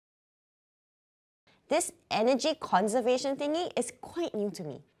this energy conservation thingy is quite new to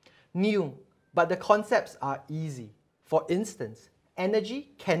me. New, but the concepts are easy. For instance,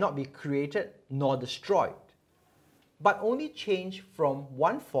 energy cannot be created nor destroyed, but only change from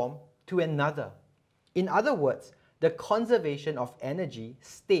one form to another. In other words, the conservation of energy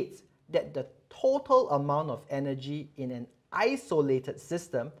states that the total amount of energy in an isolated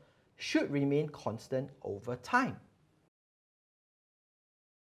system should remain constant over time.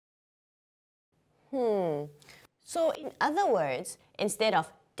 So in other words, instead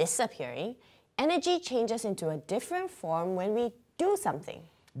of disappearing, energy changes into a different form when we do something.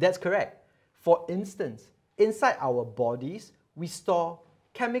 That's correct. For instance, inside our bodies, we store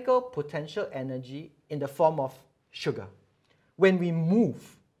chemical potential energy in the form of sugar. When we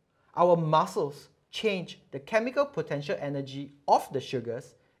move, our muscles change the chemical potential energy of the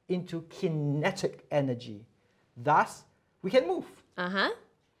sugars into kinetic energy. Thus, we can move.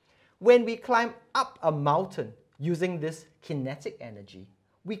 When we climb up a mountain using this kinetic energy,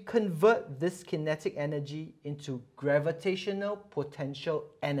 we convert this kinetic energy into gravitational potential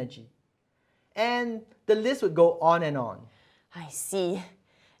energy. And the list would go on and on. I see.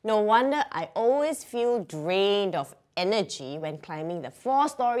 No wonder I always feel drained of energy when climbing the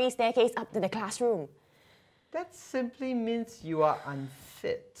 4-story staircase up to the classroom. That simply means you are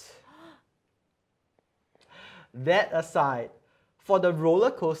unfit. That aside, for the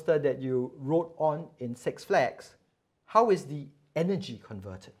roller coaster that you rode on in Six Flags, how is the energy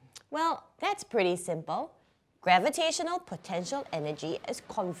converted? Well, that's pretty simple. Gravitational potential energy is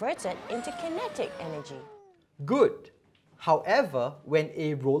converted into kinetic energy. Good. However, when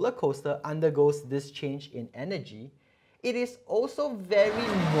a roller coaster undergoes this change in energy, it is also very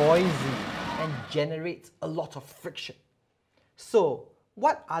noisy and generates a lot of friction. So,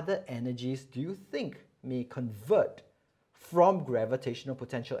 what other energies do you think may convert from gravitational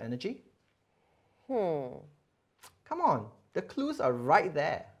potential energy? Come on, the clues are right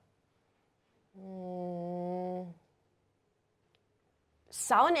there.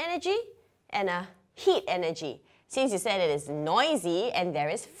 Sound energy and heat energy, since you said it is noisy and there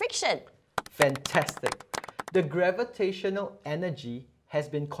is friction. Fantastic. The gravitational energy has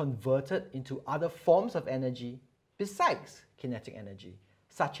been converted into other forms of energy besides kinetic energy,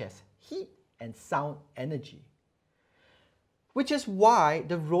 such as heat and sound energy. Which is why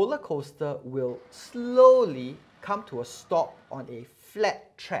the roller coaster will slowly come to a stop on a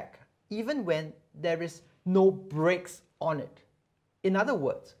flat track, even when there is no brakes on it. In other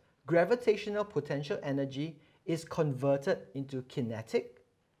words, gravitational potential energy is converted into kinetic,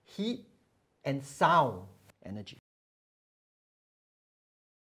 heat, and sound energy.